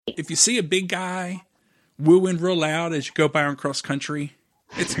If you see a big guy wooing real loud as you go by on cross country,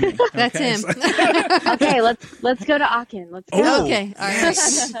 it's me. That's him. Okay, let's go to Aachen. Let's go. Oh, Okay, all right.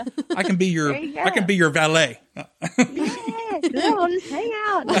 yes. I can be your valet. Yeah, we'll just hang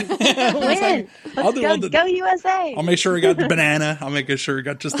out. Win. Let's go USA. I'll make sure we got the banana. I'll make sure we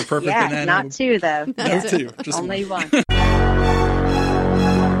got just the perfect banana. Not two though. No two. Just only one.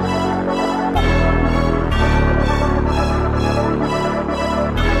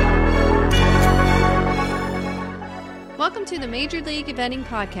 Welcome to the Major League Eventing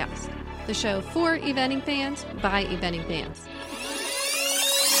Podcast, the show for eventing fans by eventing fans.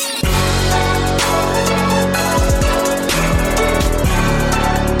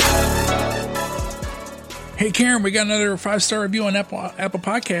 Hey, Karen, we got another 5-star review on Apple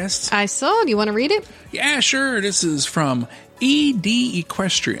Podcasts. I saw. Do you want to read it? Yeah, sure. This is from ED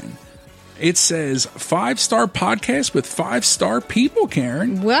Equestrian. It says, 5-star podcast with 5-star people,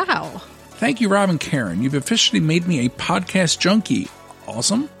 Karen. Wow. Thank you, Rob and Karen. You've officially made me a podcast junkie.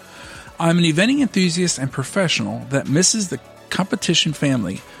 Awesome. I'm an eventing enthusiast and professional that misses the competition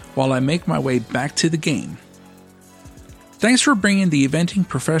family while I make my way back to the game. Thanks for bringing the eventing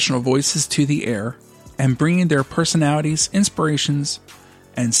professional voices to the air and bringing their personalities, inspirations,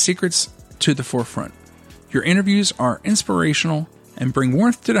 and secrets to the forefront. Your interviews are inspirational and bring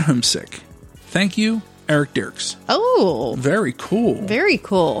warmth to the homesick. Thank you, Eric Dirks. Oh. Very cool. Very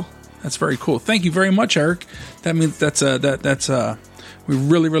cool. That's very cool. Thank you very much, Eric. That means that's we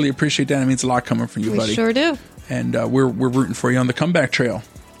really, really appreciate that. It means a lot coming from you, buddy. We sure do. And we're rooting for you on the comeback trail.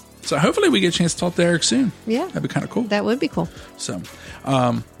 So hopefully we get a chance to talk to Eric soon. Yeah. That'd be kind of cool. That would be cool. So,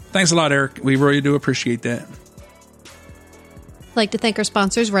 thanks a lot, Eric. We really do appreciate that. I'd like to thank our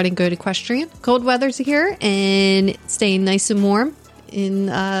sponsors, Red and Goat Equestrian. Cold weather's here and staying nice and warm in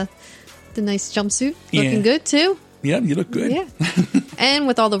the nice jumpsuit. Looking good, too. Yeah, you look good. Yeah. And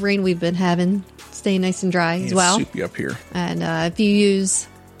with all the rain we've been having, staying nice and dry as well. Soupy up here. And if you use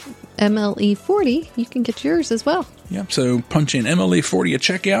MLE40, you can get yours as well. Yep. So punch in MLE40 at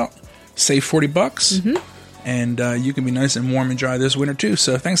checkout, save $40, and you can be nice and warm and dry this winter too.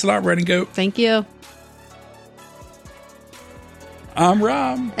 So thanks a lot, Red and Goat. Thank you. I'm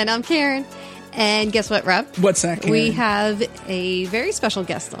Rob. And I'm Karen. And guess what, Rob? What's that, Karen? We have a very special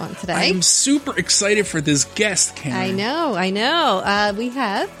guest on today. I'm super excited for this guest, Karen. I know. We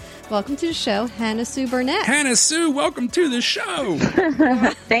have, welcome to the show, Hannah Sue Burnett. Hannah Sue, welcome to the show.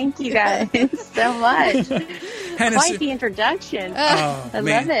 Thank you guys so much. Hannah Quite Sue. the introduction. Oh, I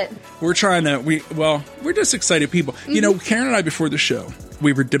man. love it. We're trying to, we're just excited people. You know, Karen and I, before the show,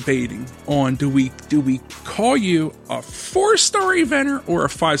 we were debating on do we call you a 4-star eventer or a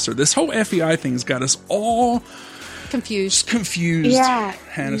 5-star? This whole FEI thing's got us all Confused. Yeah,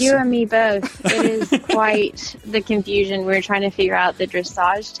 Hannah you Sue. and me both. It is quite the confusion. We were trying to figure out the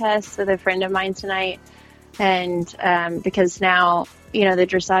dressage test with a friend of mine tonight. And because now, the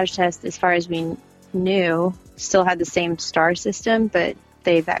dressage test, as far as we knew, still had the same star system, but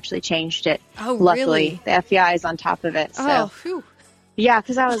they've actually changed it. Oh, Luckily, really? the FEI is on top of it. So. Oh, phew. Yeah,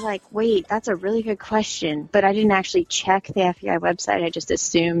 because I was like, wait, that's a really good question. But I didn't actually check the FEI website. I just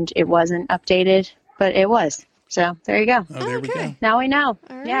assumed it wasn't updated, but it was. So there you go. Oh, there we go. Now we know.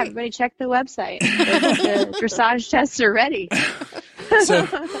 All right. Yeah, everybody check the website. The dressage tests are ready. So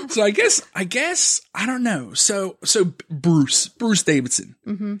I guess, I don't know. So Bruce Davidson,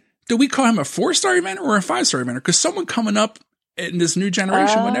 do we call him a 4-star eventer or a 5-star eventer? Because someone coming up in this new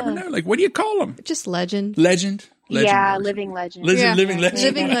generation would never know. Like, what do you call him? Just legend. Legend? Yeah, Bruce. living legend. Yeah. Living legend.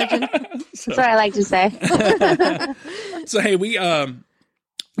 Living legend. That's what I like to say. So, hey, we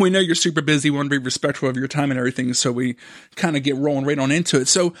know you're super busy. We want to be respectful of your time and everything. So we kind of get rolling right on into it.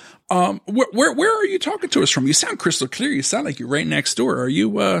 So, where are you talking to us from? You sound crystal clear. You sound like you're right next door. Are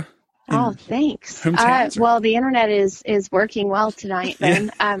you, Oh, thanks. hometowns or- Well, the internet is working well tonight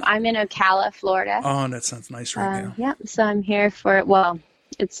then. I'm in Ocala, Florida. Oh, that sounds nice right now. Yep, so I'm here for, I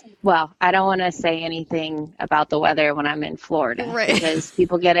don't want to say anything about the weather when I'm in Florida. Right. Because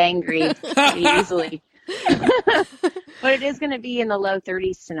people get angry pretty easily. But it is going to be in the low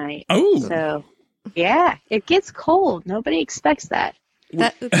 30s tonight. Oh. So, yeah, it gets cold. Nobody expects that.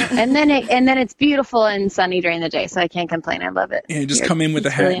 That- And then it's beautiful and sunny during the day, so I can't complain. I love it. Yeah, just Here, come in with a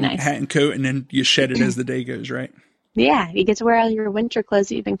it's hat, really and, nice. hat and coat, and then you shed it as the day goes, right? Yeah, you get to wear all your winter clothes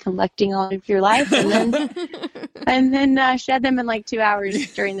that you've been collecting all of your life, and then shed them in like 2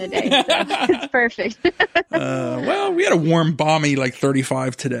 hours during the day. So it's perfect. Well, we had a warm, balmy, like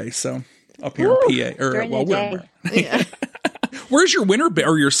 35 today, so up here in PA. Or, during well, the day. yeah. where's your winter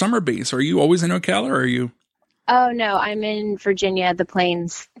or your summer base? Are you always in Ocala, or are you? Oh no, I'm in Virginia, the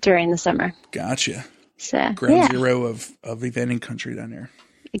Plains during the summer. Gotcha. So Ground yeah. zero of eventing country down there.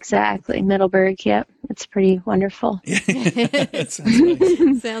 exactly. Middleburg. Yep. It's pretty wonderful. It sounds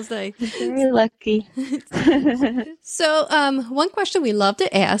nice. Sounds nice. Very lucky. So, one question we love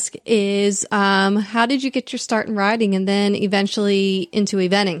to ask is, how did you get your start in riding and then eventually into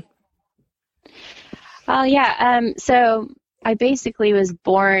eventing? Oh, yeah. So I basically was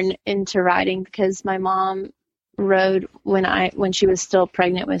born into riding because my mom rode when she was still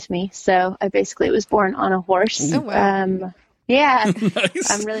pregnant with me. So I basically was born on a horse. Oh, wow. Yeah.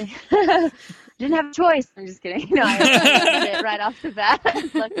 Nice. I'm really didn't have a choice. I'm just kidding. No, I did it right off the bat.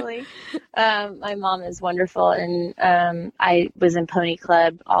 Luckily, my mom is wonderful, and I was in pony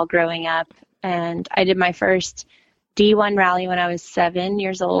club all growing up, and I did my first D1 rally when I was 7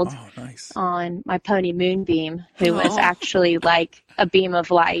 years old. Oh, nice. On my pony Moonbeam, who was actually like a beam of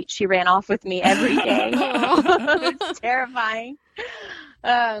light. She ran off with me every day. It's terrifying.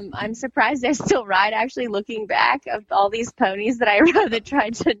 I'm surprised I still ride, actually, looking back of all these ponies that I rode that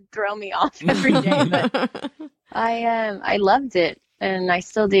tried to throw me off every day. But I loved it, and I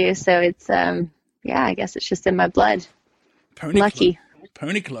still do. So it's, I guess it's just in my blood. Lucky.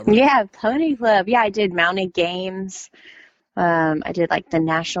 Pony Club. Yeah, Pony Club. Yeah, I did mounted games. I did like the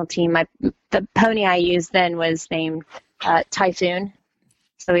national team. The pony I used then was named Typhoon.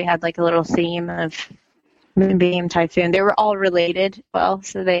 So we had like a little theme of Moonbeam, Typhoon. They were all related. Well,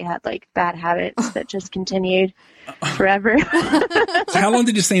 so they had like bad habits that just continued forever. So how long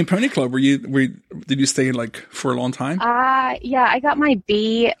did you stay in Pony Club? Did you stay like for a long time? Yeah, I got my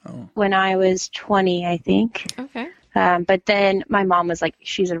B when I was 20, I think. Okay. But then my mom was like,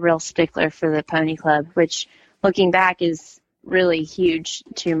 she's a real stickler for the Pony Club, which looking back is really huge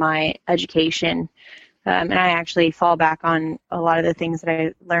to my education. And I actually fall back on a lot of the things that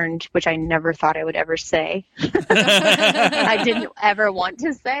I learned, which I never thought I would ever say. I didn't ever want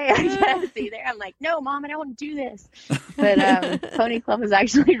to say, I guess, either. I'm like, no, Mom, I don't want to do this. But Pony Club is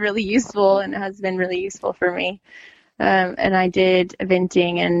actually really useful and has been really useful for me. And I did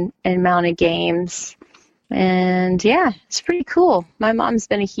eventing and mounted games. And yeah, it's pretty cool. My mom's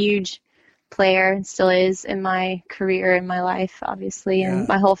been a huge player and still is in my career and my life, obviously, and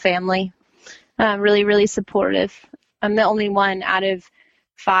my whole family. Really, really supportive. I'm the only one out of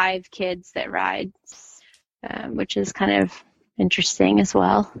 5 kids that rides, which is kind of interesting as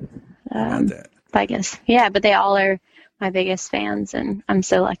well. I guess. Yeah, but they all are my biggest fans, and I'm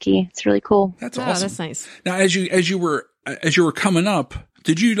so lucky. It's really cool. That's awesome. That's nice. Now, as you were coming up,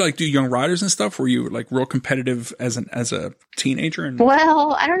 did you like do Young Riders and stuff? Were you like real competitive as a teenager? And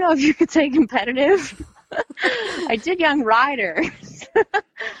well, I don't know if you could say competitive. I did Young Riders.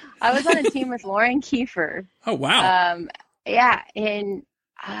 I was on a team with Lauren Kiefer. Oh wow! Yeah, and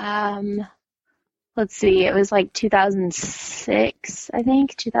let's see, it was like 2006, I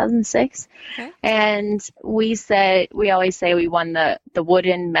think, 2006. Okay. And we always say we won the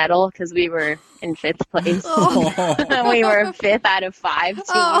wooden medal because we were in 5th place. And we were 5th out of 5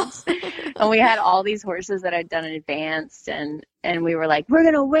 teams. And we had all these horses that I'd done in advanced, and we were like, we're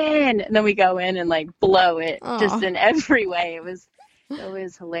going to win. And then we go in and like blow it just in every way. It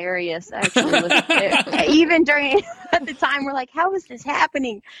was hilarious, actually. Even at the time, we're like, how is this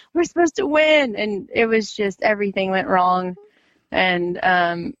happening? We're supposed to win. And it was just, everything went wrong. And,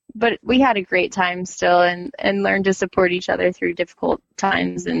 but we had a great time still and learned to support each other through difficult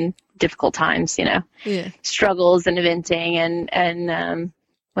times, struggles and eventing and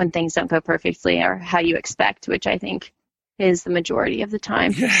when things don't go perfectly or how you expect, which I think is the majority of the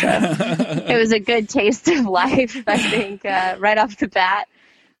time. So it was a good taste of life, I think, right off the bat,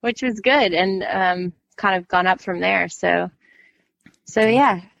 which was good, and kind of gone up from there. So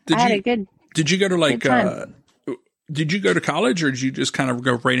yeah, I had a good. Did you go to did you go to college, or did you just kind of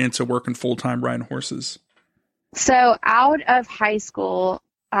go right into working full time riding horses? So out of high school,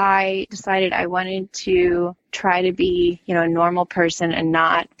 I decided I wanted to try to be, a normal person and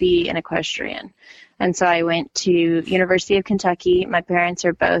not be an equestrian. And so I went to University of Kentucky. My parents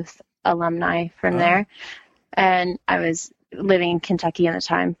are both alumni from there. And I was living in Kentucky at the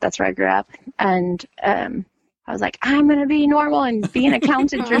time. That's where I grew up. And I was like, I'm going to be normal and be an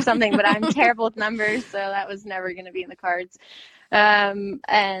accountant or something, but I'm terrible with numbers, so that was never going to be in the cards.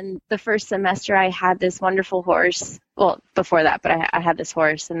 And the first semester I had this wonderful horse. Well, before that, but I had this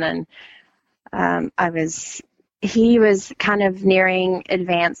horse, and then he was kind of nearing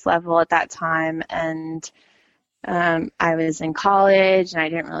advanced level at that time, and I was in college, and I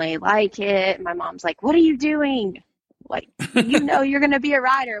didn't really like it. My mom's like, what are you doing? Like, you're going to be a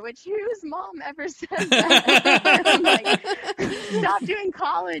rider, which whose mom ever says that? I'm like, stop doing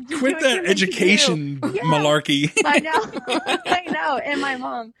college. Quit that education malarkey. I know. And my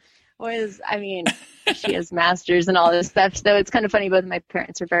mom I mean, she has masters and all this stuff. So it's kind of funny. Both of my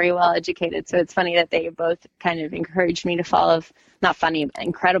parents are very well educated. So it's funny that they both kind of encouraged me to follow, not funny, but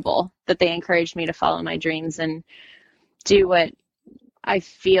incredible that they encouraged me to follow my dreams and do what I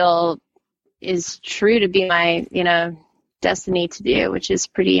feel is true to be my, destiny to do, which is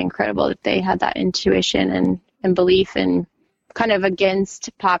pretty incredible that they had that intuition and belief, and kind of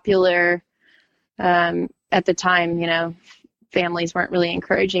against popular, at the time, families weren't really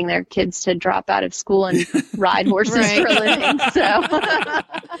encouraging their kids to drop out of school and ride horses for a living. So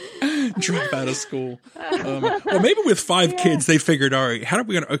drop out of school. Well, maybe with 5 kids, they figured, all right, how are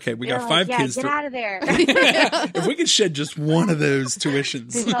we going to, okay, we got 5 kids. Get out of there. If we could shed just one of those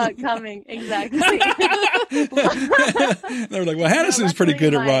tuitions. They saw it coming. Exactly. They were like, well, Hannah seems pretty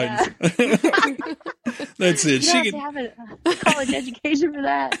good at riding. That's it. You don't have to have a college education for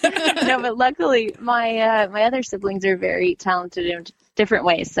that. No, but luckily my other siblings are very talented in different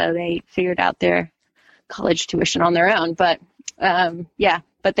ways, so they figured out their college tuition on their own. But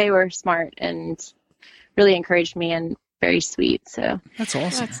but they were smart and really encouraged me and very sweet. So that's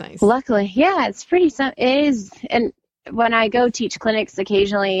awesome. That's nice. Luckily, it's pretty. It is, and when I go teach clinics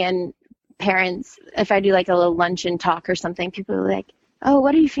occasionally, and parents, if I do like a little luncheon talk or something, people are like, "Oh,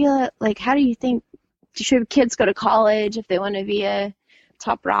 what do you feel like? How do you think should kids go to college if they want to be a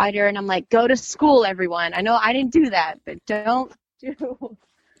top rider?" And I'm like, go to school, everyone. I know I didn't do that, but don't do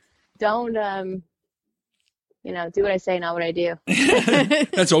what I say, not what I do.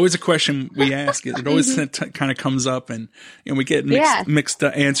 That's always a question we ask. It always kind of comes up, and we get mixed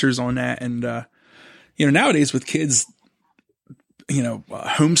answers on that. And nowadays with kids,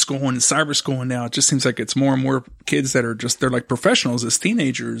 homeschooling and cyber schooling now, it just seems like it's more and more kids that are they're like professionals as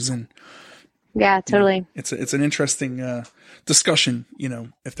teenagers. And yeah, totally. It's an interesting discussion,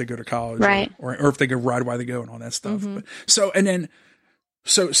 if they go to college, right, or if they go ride while they go and all that stuff. But,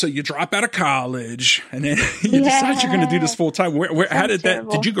 so you drop out of college, and then you decide you're going to do this full time. How did that?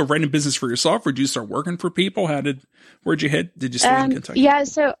 Did you go right in business for yourself, or did you start working for people? Where'd you head? Did you stay in Kentucky? Yeah,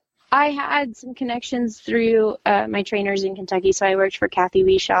 so I had some connections through my trainers in Kentucky. So I worked for Kathy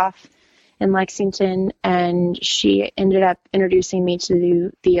Wieshoff in Lexington, and she ended up introducing me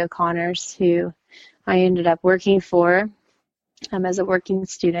to the O'Connors, who I ended up working for as a working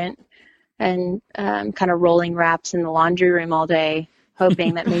student, and kind of rolling wraps in the laundry room all day,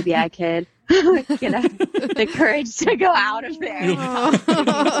 hoping that maybe I could the courage to go out of there.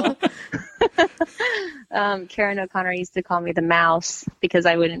 Karen O'Connor used to call me the mouse because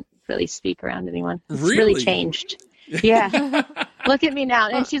I wouldn't really speak around anyone. It's really changed. Yeah. Look at me now.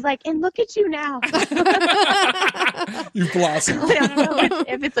 And she's like, and look at you now. You've blossomed. I don't know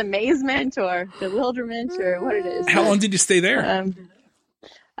if it's amazement or bewilderment or what it is. How long did you stay there?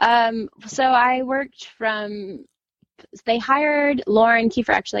 So I worked they hired Lauren Kiefer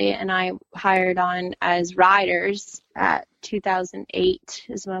actually, and I hired on as riders at 2008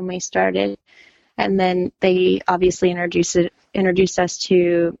 is when we started. And then they obviously introduced us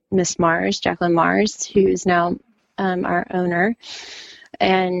to Miss Mars, Jacqueline Mars, who's now our owner.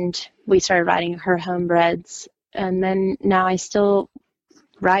 And we started riding her homebreds. And then now I still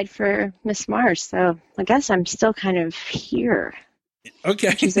ride for Miss Mars. So I guess I'm still kind of here. Okay.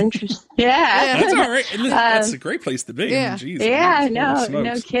 Which is interesting. Yeah. That's all right. That's a great place to be. Yeah.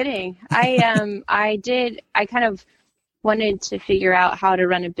 No kidding. I kind of wanted to figure out how to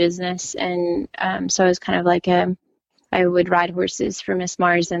run a business. And so I was kind of like I would ride horses for Miss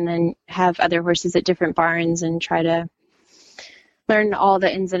Mars and then have other horses at different barns and try to learn all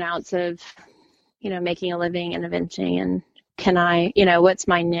the ins and outs of, making a living and eventing, and can I, what's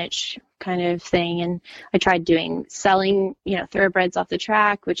my niche kind of thing. And I tried selling, thoroughbreds off the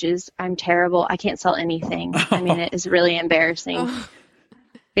track, which is, I'm terrible. I can't sell anything. I mean, it is really embarrassing.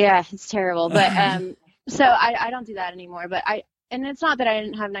 Yeah, it's terrible. But, so I don't do that anymore, and it's not that I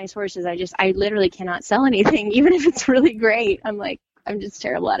didn't have nice horses. I literally cannot sell anything, even if it's really great. I'm just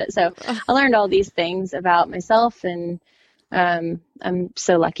terrible at it. So I learned all these things about myself, and I'm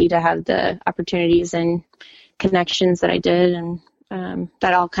so lucky to have the opportunities and connections that I did. And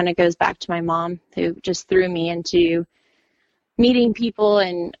that all kind of goes back to my mom, who just threw me into meeting people.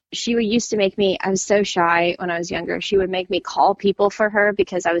 And she used to make me, I was so shy when I was younger. She would make me call people for her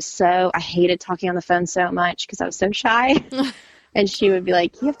because I hated talking on the phone so much because I was so shy. And she would be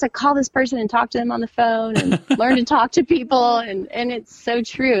like, you have to call this person and talk to them on the phone and learn to talk to people. And it's so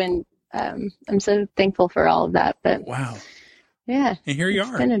true. And I'm so thankful for all of that. But wow. Yeah. And here you are.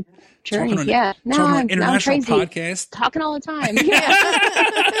 It's been a journey. I'm international crazy. Podcast. Talking all the time. Yeah.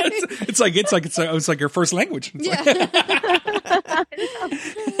 it's like your first language. It's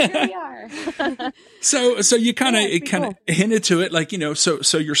Here we are. So you kind of cool. hinted to it, like,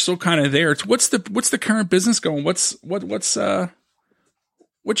 so you're still kind of there. What's the current business going? What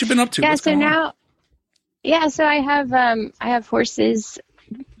you been up to? Yeah. What's So going on? now, so I have horses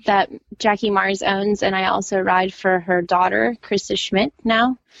that Jackie Mars owns, and I also ride for her daughter, Krista Schmidt,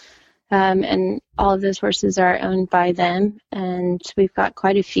 now. And all of those horses are owned by them, and we've got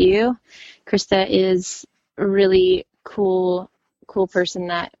quite a few. Krista is a really cool person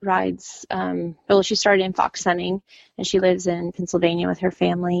that rides. She started in fox hunting, and she lives in Pennsylvania with her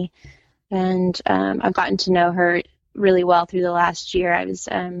family. And I've gotten to know her really well through the last year. I was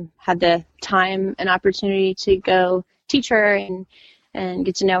had the time and opportunity to go teach her and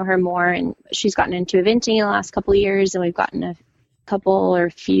get to know her more. And she's gotten into eventing in the last couple of years, and we've gotten a couple or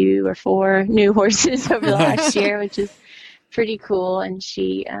few or four new horses over the last year, which is pretty cool. And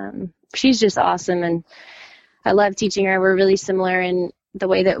she's just awesome, and I love teaching her. We're really similar in the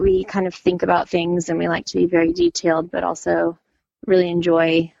way that we kind of think about things, and we like to be very detailed, but also really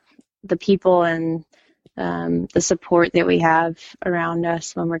enjoy the people and the support that we have around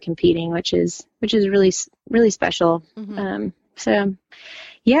us when we're competing, which is really, really special. Mm-hmm. So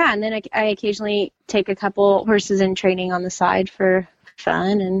yeah, and then I occasionally take a couple horses in training on the side for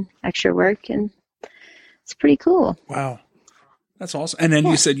fun and extra work, and it's pretty cool. Wow. That's awesome. And then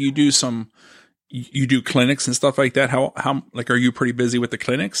you said you do clinics and stuff like that. How are you pretty busy with the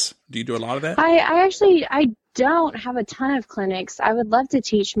clinics? Do you do a lot of that? I don't have a ton of clinics. I would love to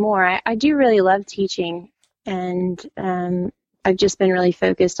teach more. I do really love teaching, and I've just been really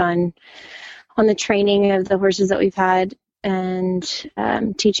focused on the training of the horses that we've had, and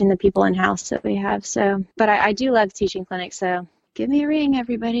teaching the people in-house that we have. So, but I do love teaching clinics, so give me a ring,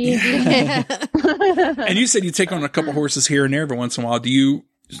 everybody. Yeah. And you said you take on a couple horses here and there every once in a while. Do you,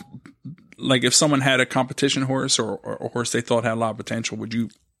 like, if someone had a competition horse or a horse they thought had a lot of potential,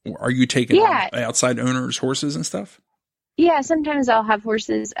 are you taking on outside owners' horses and stuff? Yeah, sometimes I'll have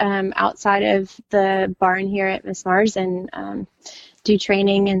horses outside of the barn here at Miss Mars and do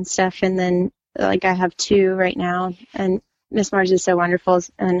training and stuff. And then, like, I have two right now, and Miss Mars is so wonderful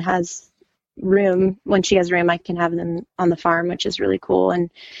and has room. When she has room, I can have them on the farm, which is really cool and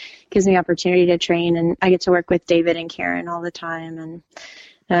gives me opportunity to train. And I get to work with David and Karen all the time,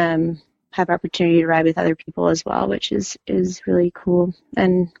 and have opportunity to ride with other people as well, which is really cool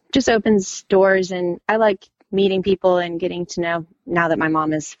and just opens doors. And I like meeting people and getting to know, now that my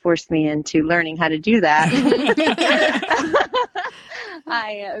mom has forced me into learning how to do that.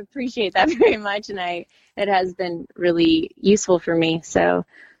 I appreciate that very much, and it has been really useful for me. So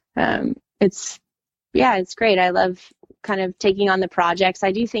it's great. I love kind of taking on the projects.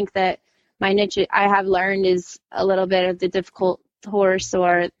 I do think that my niche I have learned is a little bit of the difficult horse,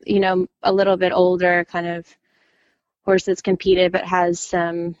 or a little bit older kind of horse that's competed but has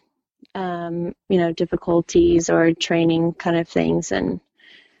some difficulties or training kind of things, and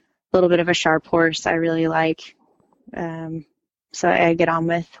a little bit of a sharp horse I really like. So I get on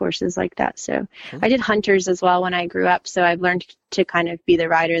with horses like that. So I did hunters as well when I grew up, so I've learned to kind of be the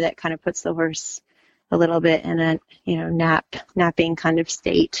rider that kind of puts the horse a little bit in a napping kind of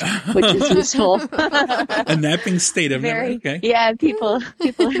state, which is useful. A napping state of very, okay. Yeah, people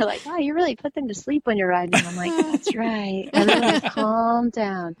are like, "Oh, you really put them to sleep when you're riding." I'm like, "That's right. Everyone calm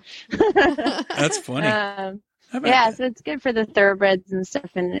down." That's funny. So it's good for the thoroughbreds and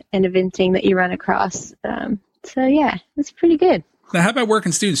stuff and eventing that you run across. So yeah, it's pretty good. Now, how about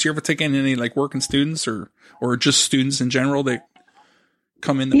working students? You ever take in any like working students or just students in general that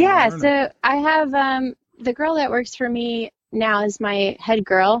come in? So I have the girl that works for me now is my head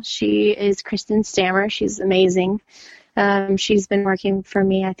girl. She is Kristen Stammer. She's amazing. She's been working for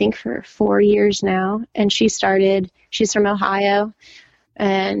me, I think, for 4 years now. And she's from Ohio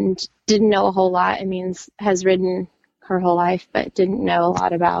and didn't know a whole lot. I mean, has ridden her whole life, but didn't know a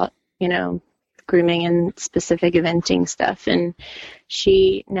lot about, grooming and specific eventing stuff. And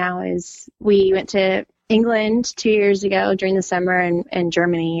she now we went to England 2 years ago during the summer, and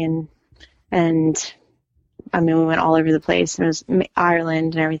Germany, and I mean, we went all over the place. It was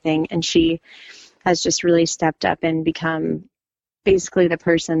Ireland and everything. And she has just really stepped up and become basically the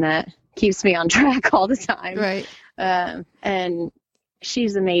person that keeps me on track all the time. Right. And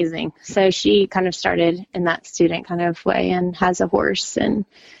she's amazing. So she kind of started in that student kind of way and has a horse, and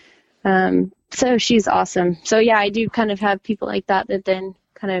so she's awesome. So yeah, I do kind of have people like that then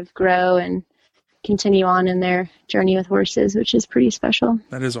kind of grow and continue on in their journey with horses, which is pretty special.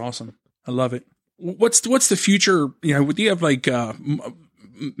 That is awesome. I love it. What's the future? Do you have like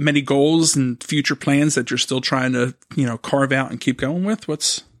many goals and future plans that you're still trying to carve out and keep going with?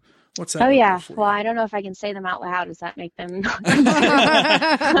 What's What's that? Oh, look yeah. like for you? Well, I don't know if I can say them out loud. Does that make them? Well,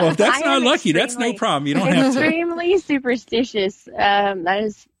 if that's I not am lucky, that's no extremely- problem. You don't have to. Extremely superstitious. That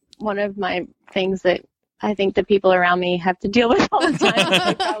is one of my things that I think the people around me have to deal with all the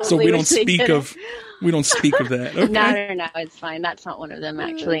time. So we don't speak of that. Okay. No, it's fine. That's not one of them,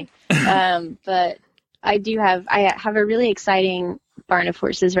 actually. But I have a really exciting barn of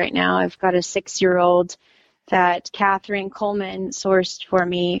horses right now. I've got a 6-year-old that Catherine Coleman sourced for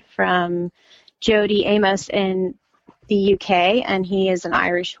me from Jody Amos in the UK, and he is an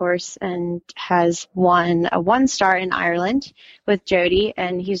Irish horse and has won a 1-star in Ireland with Jody,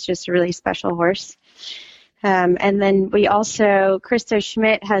 and he's just a really special horse. And then we also, Krista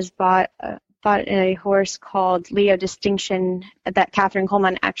Schmidt has bought a horse called Leo Distinction that Catherine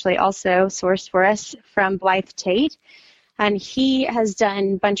Coleman actually also sourced for us from Blythe Tate. And he has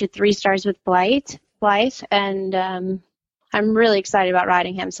done a bunch of 3-stars with Blythe, and I'm really excited about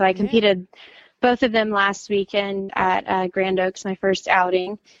riding him. So I competed both of them last weekend at Grand Oaks, my first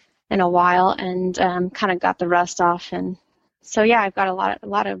outing in a while, and kind of got the rust off. And so, yeah, I've got a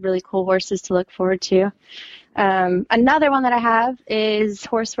lot of really cool horses to look forward to. Another one that I have is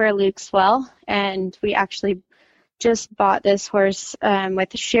Horseware Luke Swell, and we actually just bought this horse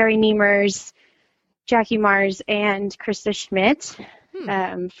with Sherry Niemers, Jackie Mars, and Krista Schmidt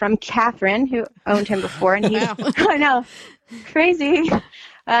from Catherine, who owned him before, and he's I know, crazy.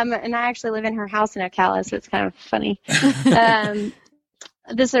 And I actually live in her house in Ocala, so it's kind of funny.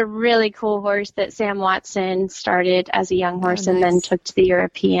 This is a really cool horse that Sam Watson started as a young horse and then took to the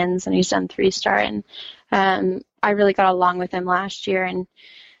Europeans, and he's done 3-star. And I really got along with him last year. And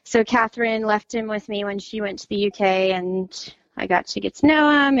so Catherine left him with me when she went to the UK, and I got to get to know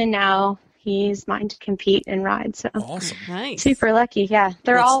him, and now he's mine to compete and ride. So Awesome. Nice. super lucky. Yeah.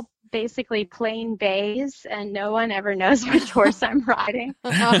 They're all basically plain bays, and no one ever knows which horse I'm riding.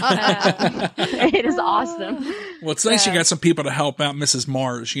 It is awesome. Well, it's nice you got some people to help out Mrs.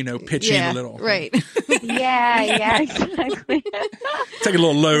 Mars, pitch in a little. Right. Yeah, exactly. Take a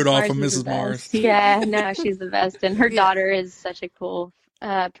little load off of Mars is Mrs. the Mars. best. Yeah, no, she's the best. And her daughter is such a cool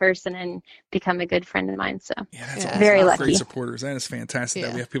person and become a good friend of mine. So Yeah, that's Yeah. awesome. Very Great lucky. supporters. That is fantastic that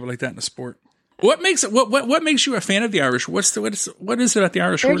Yeah. we have people like that in the sport. What makes it? What makes you a fan of the Irish? What is it about the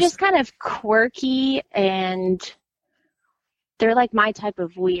Irish They're horse? just kind of quirky, and they're like my type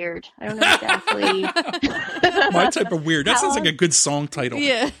of weird. I don't know exactly. My type of weird. That sounds like a good song title.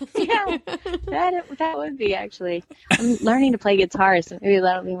 Yeah. Yeah, that would be actually. I'm learning to play guitar, so maybe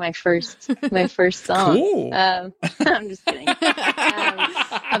that'll be my first song. Cool. I'm just kidding.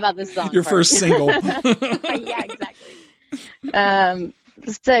 About the song. Your part. first single. Yeah, exactly.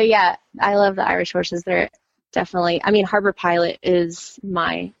 So yeah, I love the Irish horses. They're definitely. I mean, Harbor Pilot is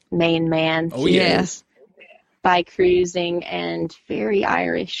my main man. Oh, He yeah. is by cruising and very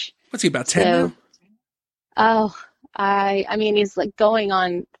Irish. What's he about 10 now? I mean, he's like going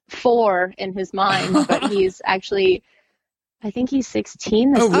on 4 in his mind, but he's actually, I think he's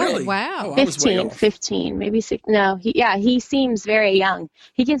 16 this Oh, year. really? wow. Oh, I was way 15, off. 15, maybe 6. No, he seems very young.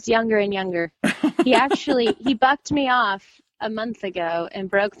 He gets younger and younger. He bucked me off a month ago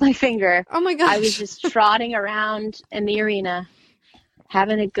and broke my finger. Oh my gosh. I was just trotting around in the arena,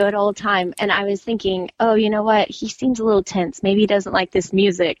 having a good old time. And I was thinking, oh, you know what? He seems a little tense. Maybe he doesn't like this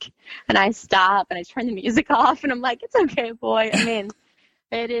music. And I stop and I turn the music off and I'm like, it's okay, boy. I mean,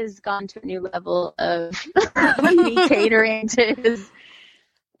 it has gone to a new level of me catering to his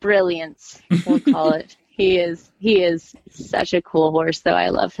brilliance, we'll call it. He is such a cool horse, though. I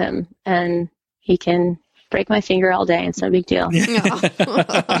love him. And he can break my finger all day, and it's no big deal. You can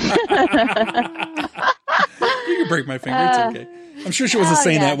break my finger. It's okay. I'm sure she wasn't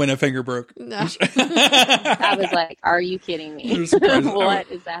saying that when her finger broke. No. I was like, are you kidding me? You're surprised. What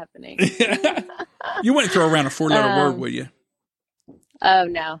is happening? You wouldn't throw around a 4-letter word, would you? Oh,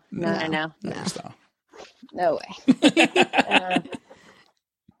 no. No. Style. No way.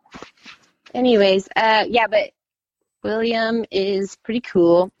 Anyways, yeah, but William is pretty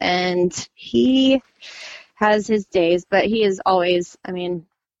cool, and he has his days, but he is always, I mean,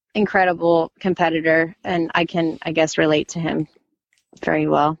 incredible competitor, and I can, I guess, relate to him very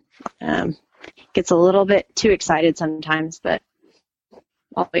well. Gets a little bit too excited sometimes, but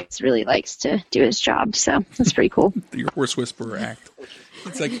always really likes to do his job, so that's pretty cool. Your horse whisperer act.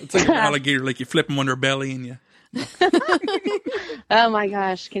 It's like an alligator, like you flip him on their belly and you. Oh my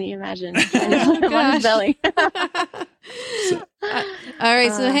gosh, can you imagine? On his belly. All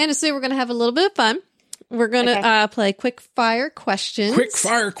right, so Hannah Sue, we're going to have a little bit of fun. We're going to play quick fire questions. Quick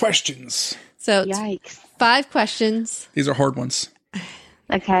fire questions. So it's Yikes. 5 questions. These are hard ones.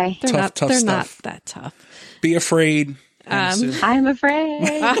 Okay. They're Tough not stuff. that tough. Be afraid. I'm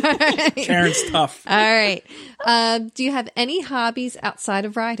afraid. All right. Karen's tough. All right. Do you have any hobbies outside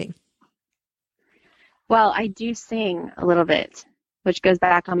of riding? Well, I do sing a little bit, which goes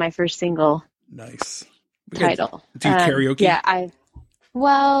back on my first single Nice. title. Do you karaoke? Yeah,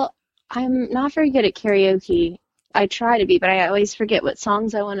 well, I'm not very good at karaoke. I try to be, but I always forget what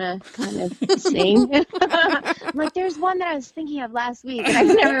songs I want to kind of sing. I'm like, there's one that I was thinking of last week, and I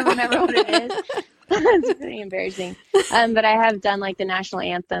never remember what it is. It's pretty embarrassing. But I have done like the national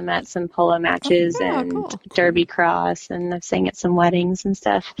anthem at some polo matches and Derby Cross, and I've sang at some weddings and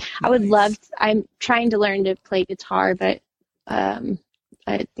stuff. Nice. I would love. I'm trying to learn to play guitar, but I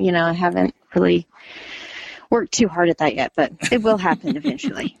haven't really worked too hard at that yet, but it will happen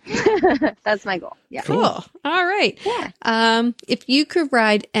eventually. That's my goal. Yeah. Cool. All right. Yeah. If you could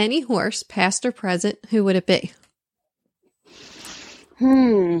ride any horse, past or present, who would it be?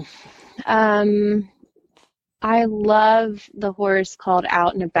 I love the horse called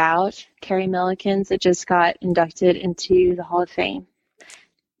Out and About, Carrie Milliken's. It just got inducted into the Hall of Fame.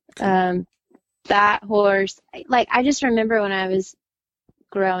 That horse, I just remember when I was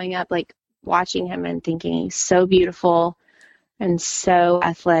growing up, watching him and thinking he's so beautiful and so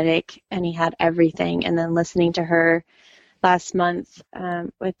athletic, and he had everything. And then listening to her last month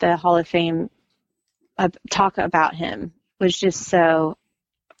with the Hall of Fame talk about him was just so,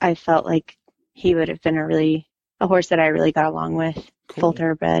 I felt like he would have been a horse that I really got along with. Cool. Full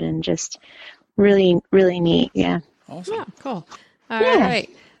thoroughbred and just really, really neat. Yeah. Awesome. Yeah, cool. All right.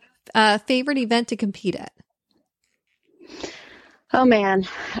 Favorite event to compete at? Oh man.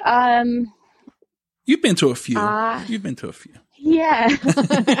 You've been to a few.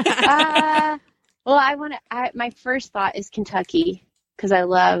 Yeah. Well, my first thought is Kentucky, because I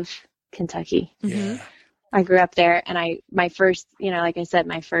love Kentucky. Yeah. I grew up there, and my first, like I said,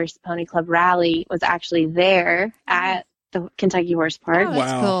 my first Pony Club rally was actually there at the Kentucky Horse Park. Oh,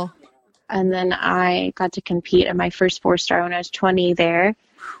 that's cool. And then I got to compete at my first 4-star when I was 20 there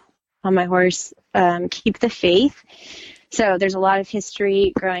on my horse, Keep the Faith. So there's a lot of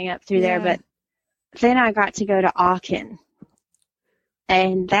history growing up through there, but then I got to go to Aachen.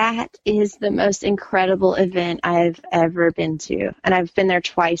 And that is the most incredible event I've ever been to. And I've been there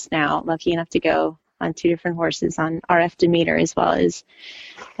twice now, lucky enough to go on 2 different horses, on RF Demeter as well as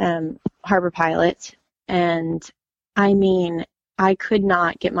Harbor Pilot. And I mean, I could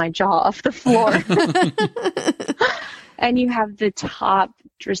not get my jaw off the floor. And you have the top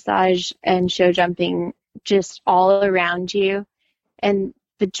dressage and show jumping just all around you. And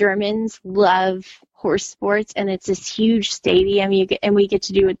the Germans love horse sports, and it's this huge stadium. We get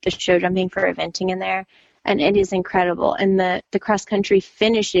to do the show jumping for eventing in there, and it is incredible. And the cross country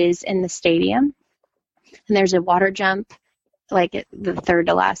finishes in the stadium, and there's a water jump, at the third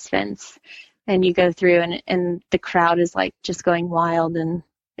to last fence, and you go through, and the crowd is just going wild, and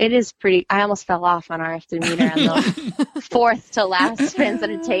it is pretty. I almost fell off on RF Demeter on the fourth to last fence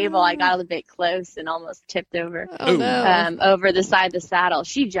at a table. I got a bit close and almost tipped over over the side of the saddle.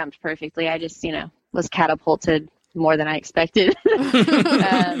 She jumped perfectly. I just, was catapulted more than I expected.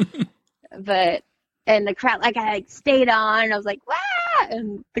 And the crowd, I stayed on, and I was like, "Wow!"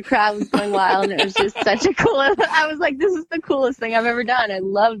 And the crowd was going wild, and it was just such a cool. I was like, "This is the coolest thing I've ever done. I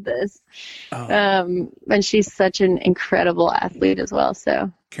love this." Oh. And she's such an incredible athlete as well.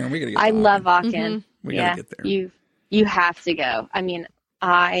 So, Karen, we gotta get. I love Aachen. Mm-hmm. We gotta get there. You have to go. I mean,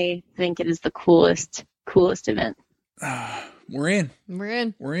 I think it is the coolest event. We're in. All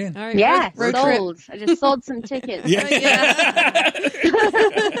right. Yeah, road sold. Trip. I just sold some tickets. Yeah.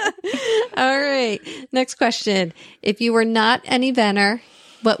 All right. Next question. If you were not an eventer,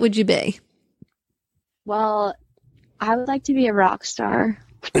 what would you be? Well, I would like to be a rock star.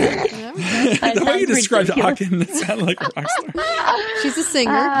 The way you described Aachen, it sounded like a rock star. She's a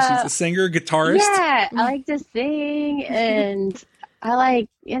singer. She's a singer, guitarist. Yeah, I like to sing, and I like,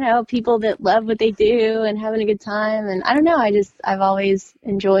 people that love what they do and having a good time. And I don't know, I've always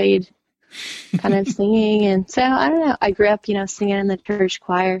enjoyed kind of singing. And so, I don't know, I grew up, singing in the church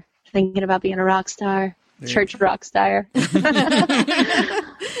choir, thinking about being a rock star, church rock star. So,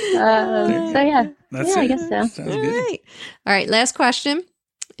 yeah. That's I guess so. Sounds good. All right, last question.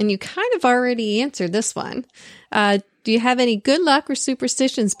 And you kind of already answered this one. Do you have any good luck or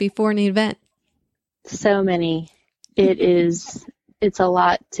superstitions before an event? So many. It's a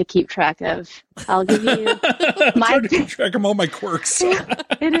lot to keep track of. I'll give you trying to keep track of all my quirks.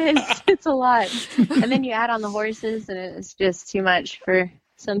 It is. It's a lot. And then you add on the horses, and it's just too much for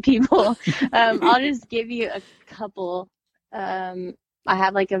some people. I'll just give you a couple. I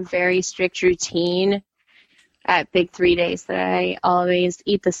have a very strict routine at Big 3 days that I always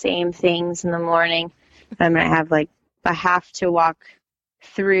eat the same things in the morning. I have I have to walk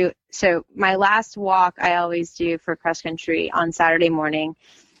through. So my last walk I always do for cross country on Saturday morning.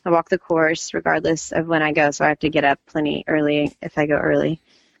 I walk the course regardless of when I go, so I have to get up plenty early if I go early.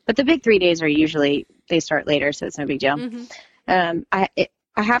 But the big 3 days are usually, they start later, so it's no big deal. I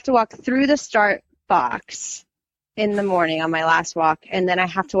have to walk through the start box in the morning on my last walk, and then I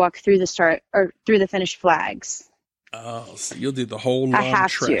have to walk through the finish flags. Oh, so you'll do the whole long I have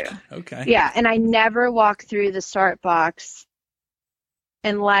trek. to. Okay. Yeah, and I never walk through the start box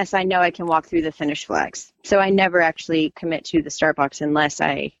unless I know I can walk through the finish flags. So I never actually commit to the start box unless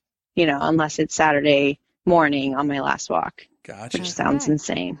it's Saturday morning on my last walk. Gotcha. Which sounds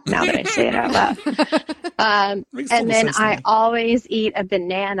insane now that I say it out loud. And then I always eat a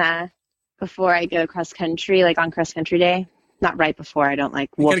banana before I go cross country, like on cross country day. Not right before. I don't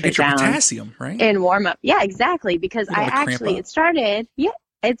like wolf it down. You gotta get your potassium, right? And warm up. Yeah, exactly. Because it started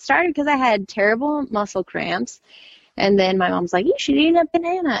because I had terrible muscle cramps. And then my mom's like, you should eat a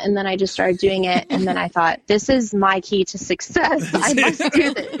banana. And then I just started doing it. And then I thought, this is my key to success. I must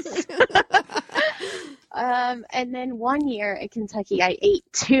do this. And then one year at Kentucky, I ate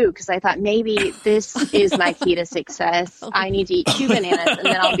 2 because I thought maybe this is my key to success. I need to eat 2 bananas and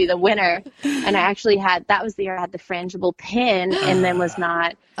then I'll be the winner. And I actually that was the year I had the frangible pin and then was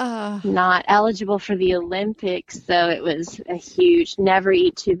not eligible for the Olympics. So it was a huge, never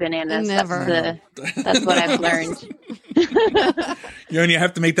eat 2 bananas. Never. That's what I've learned. You only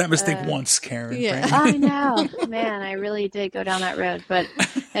have to make that mistake once, Karen. Yeah. Right? I know, man, I really did go down that road. But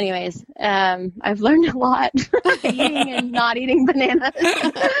anyways, I've learned a lot eating and not eating bananas.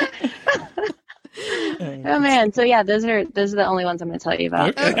 Oh man. So yeah, those are the only ones I'm going to tell you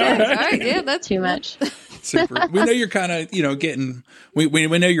about. Okay. All right. Yeah, that's too much. Super. We know you're kind of, getting, we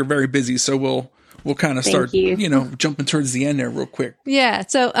know you're very busy. So we'll kind of start, jumping towards the end there real quick. Yeah.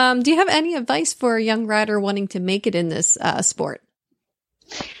 So, do you have any advice for a young rider wanting to make it in this sport?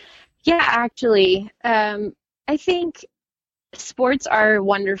 Yeah, actually, I think sports are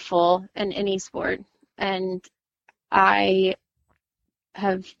wonderful in any sport. And I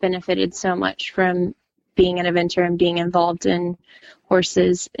have benefited so much from being an eventer and being involved in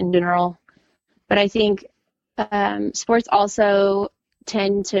horses in general. But I think sports also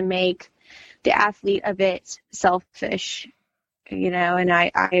tend to make the athlete a bit selfish, and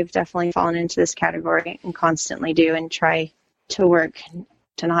I've definitely fallen into this category and constantly do and try to work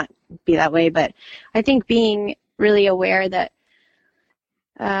to not be that way. But I think being really aware that,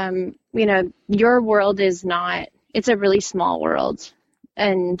 your world it's a really small world,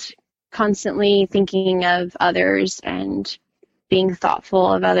 and constantly thinking of others and being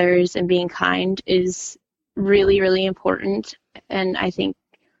thoughtful of others and being kind is really, really important. And I think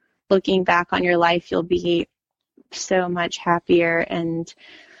looking back on your life, you'll be so much happier and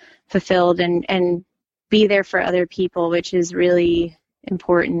fulfilled and be there for other people, which is really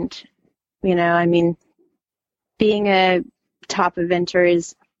important. Being a top eventer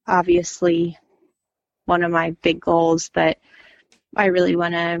is obviously one of my big goals, but I really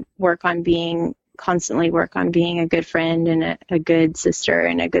want to constantly work on being a good friend and a good sister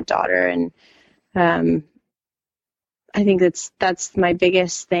and a good daughter. And I think that's my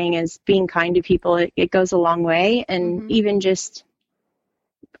biggest thing is being kind to people. It goes a long way. And even just,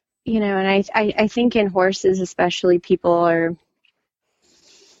 and I think in horses, especially, people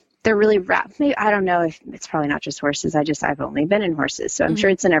they're really wrapped. Maybe, I don't know if it's probably not just horses. I've only been in horses, so I'm sure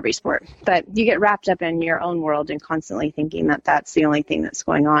it's in every sport, but you get wrapped up in your own world and constantly thinking that that's the only thing that's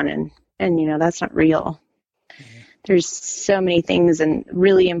going on. And that's not real. There's so many things and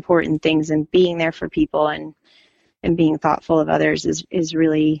really important things, and being there for people and being thoughtful of others is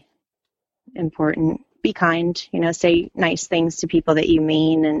really important. Be kind, say nice things to people that you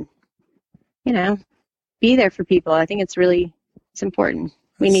mean, and, be there for people. I think it's important.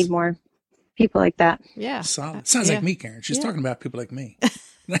 We need more people like that. Yeah. Solid. Sounds like me, Karen. She's talking about people like me.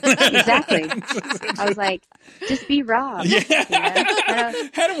 Exactly. I was like, just be Rob. Yeah.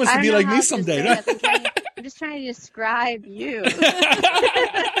 Hannah wants to be like me someday. I'm just trying to describe you. So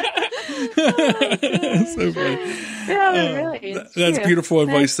funny. Yeah, really. That's beautiful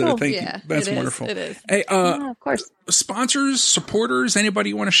advice there. Cool. Thank you. That's wonderful. It is. Hey, of course. Sponsors, supporters, anybody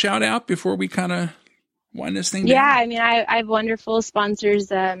you want to shout out before we kind of wind this thing down? Yeah, I have wonderful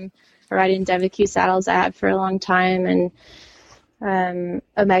sponsors. I ride in Devacue saddles I had for a long time, and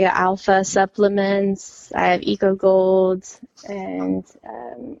Omega Alpha supplements. I have Eco Gold, and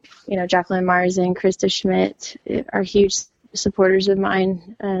Jacqueline Mars and Krista Schmidt are huge supporters of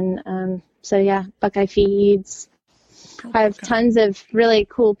mine. And Buckeye Feeds. I have tons of really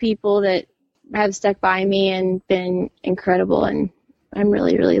cool people that have stuck by me and been incredible, and I'm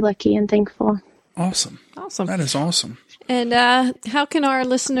really, really lucky and thankful. Awesome. Awesome. That is awesome. And how can our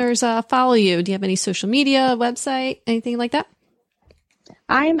listeners follow you? Do you have any social media, website, anything like that?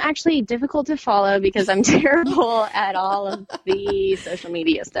 I'm actually difficult to follow because I'm terrible at all of the social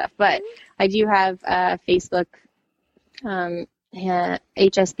media stuff. But I do have Facebook, HSB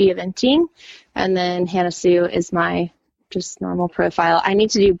Eventing, and then Hannah Sue is my just normal profile. I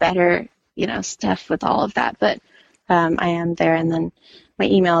need to do better, stuff with all of that, but I am there. And then my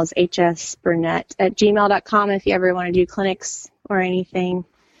email is hsburnett@gmail.com if you ever want to do clinics or anything.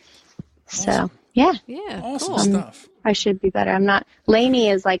 Awesome. So, yeah. Yeah. Awesome cool. stuff. I should be better. I'm not. Lainey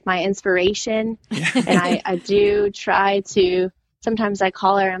is like my inspiration, and I do try to. Sometimes I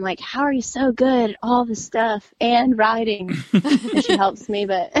call her. I'm like, "How are you so good at all this stuff and writing?" And she helps me,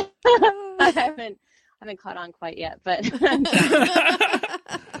 but I haven't caught on quite yet. But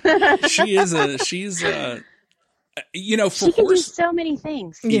she's for she can do horse. so many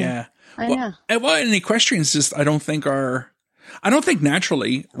things. Yeah. I know. And equestrians just I don't think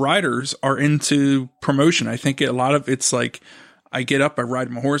naturally riders are into promotion. I think a lot of it's like I get up, I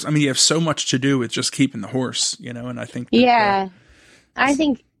ride my horse. I mean, you have so much to do with just keeping the horse, and I think I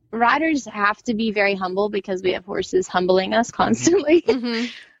think riders have to be very humble because we have horses humbling us constantly. Mm-hmm.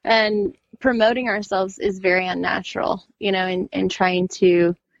 And promoting ourselves is very unnatural, and trying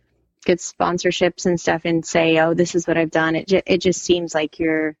to get sponsorships and stuff and say, oh, this is what I've done. It just seems like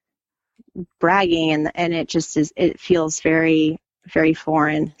you're bragging and it just is, it feels very, very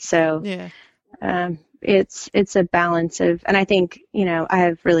foreign. So, it's a balance of, and I think, I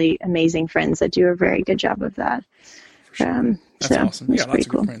have really amazing friends that do a very good job of that. That's awesome. You got lots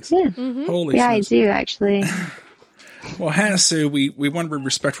of good friends. Yeah. Mm-hmm. Holy yeah, smokes. I do actually. Well, Hannah Sue, we want to be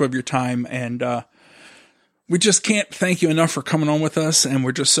respectful of your time, and we just can't thank you enough for coming on with us, and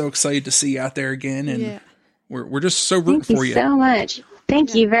we're just so excited to see you out there again, and we're just so rooting for you. Thank you so much.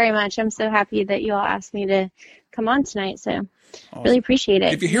 Thank you very much. I'm so happy that you all asked me to come on tonight, so really appreciate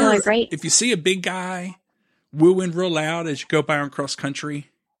it. If you if you see a big guy wooing real loud as you go by on cross country,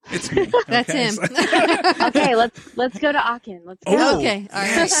 it's me. That's him. Okay, let's go to Aachen. Let's go. Oh, Okay, all right.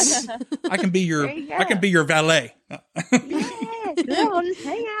 yes. I can be your valet. Yeah, we'll just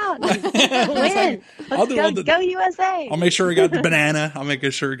hang out. Win. Let's go USA. I'll make sure I got the banana. I'll make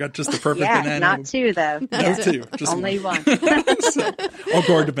sure I got just the perfect banana. Not two though. No, two. Just only one. So, I'll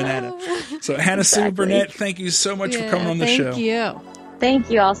guard the banana. So Hannah Sue Burnett, thank you so much for coming on the show. Thank you. Thank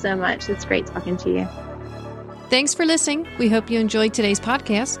you all so much. It's great talking to you. Thanks for listening. We hope you enjoyed today's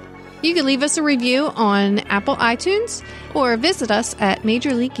podcast. You can leave us a review on Apple iTunes or visit us at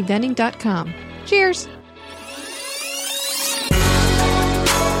majorleagueeventing.com. Cheers.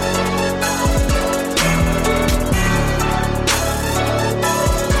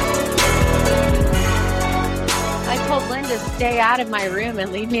 I told Lynn to stay out of my room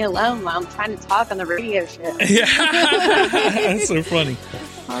and leave me alone while I'm trying to talk on the radio show. Yeah. That's so funny.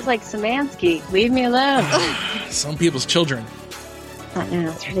 I was like, Samansky, leave me alone. Some people's children. I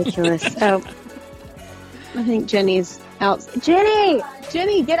know, it's ridiculous. Oh, I think Jenny's out. Jenny,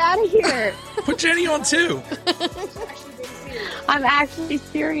 get out of here. Put Jenny on too. I'm actually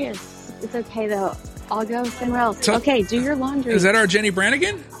serious. It's okay though. I'll go somewhere else. Okay, do your laundry. Is that our Jenny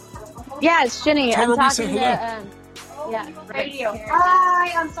Brannigan? Yeah, it's Jenny. Tell her I'm we talking said to radio.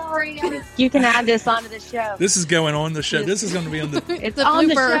 Hi, I'm sorry. You can add this onto the show. This is going on the show. This is going to be on the It's The on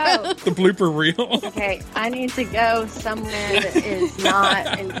blooper. the show. the blooper reel. Okay, I need to go somewhere that is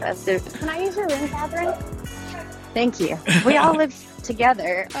not infested. Can I use your room, Catherine? Thank you. We all live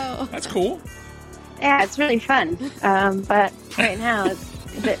together. Oh. That's cool. Yeah, it's really fun. But right now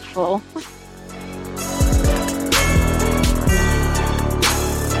it's a bit full.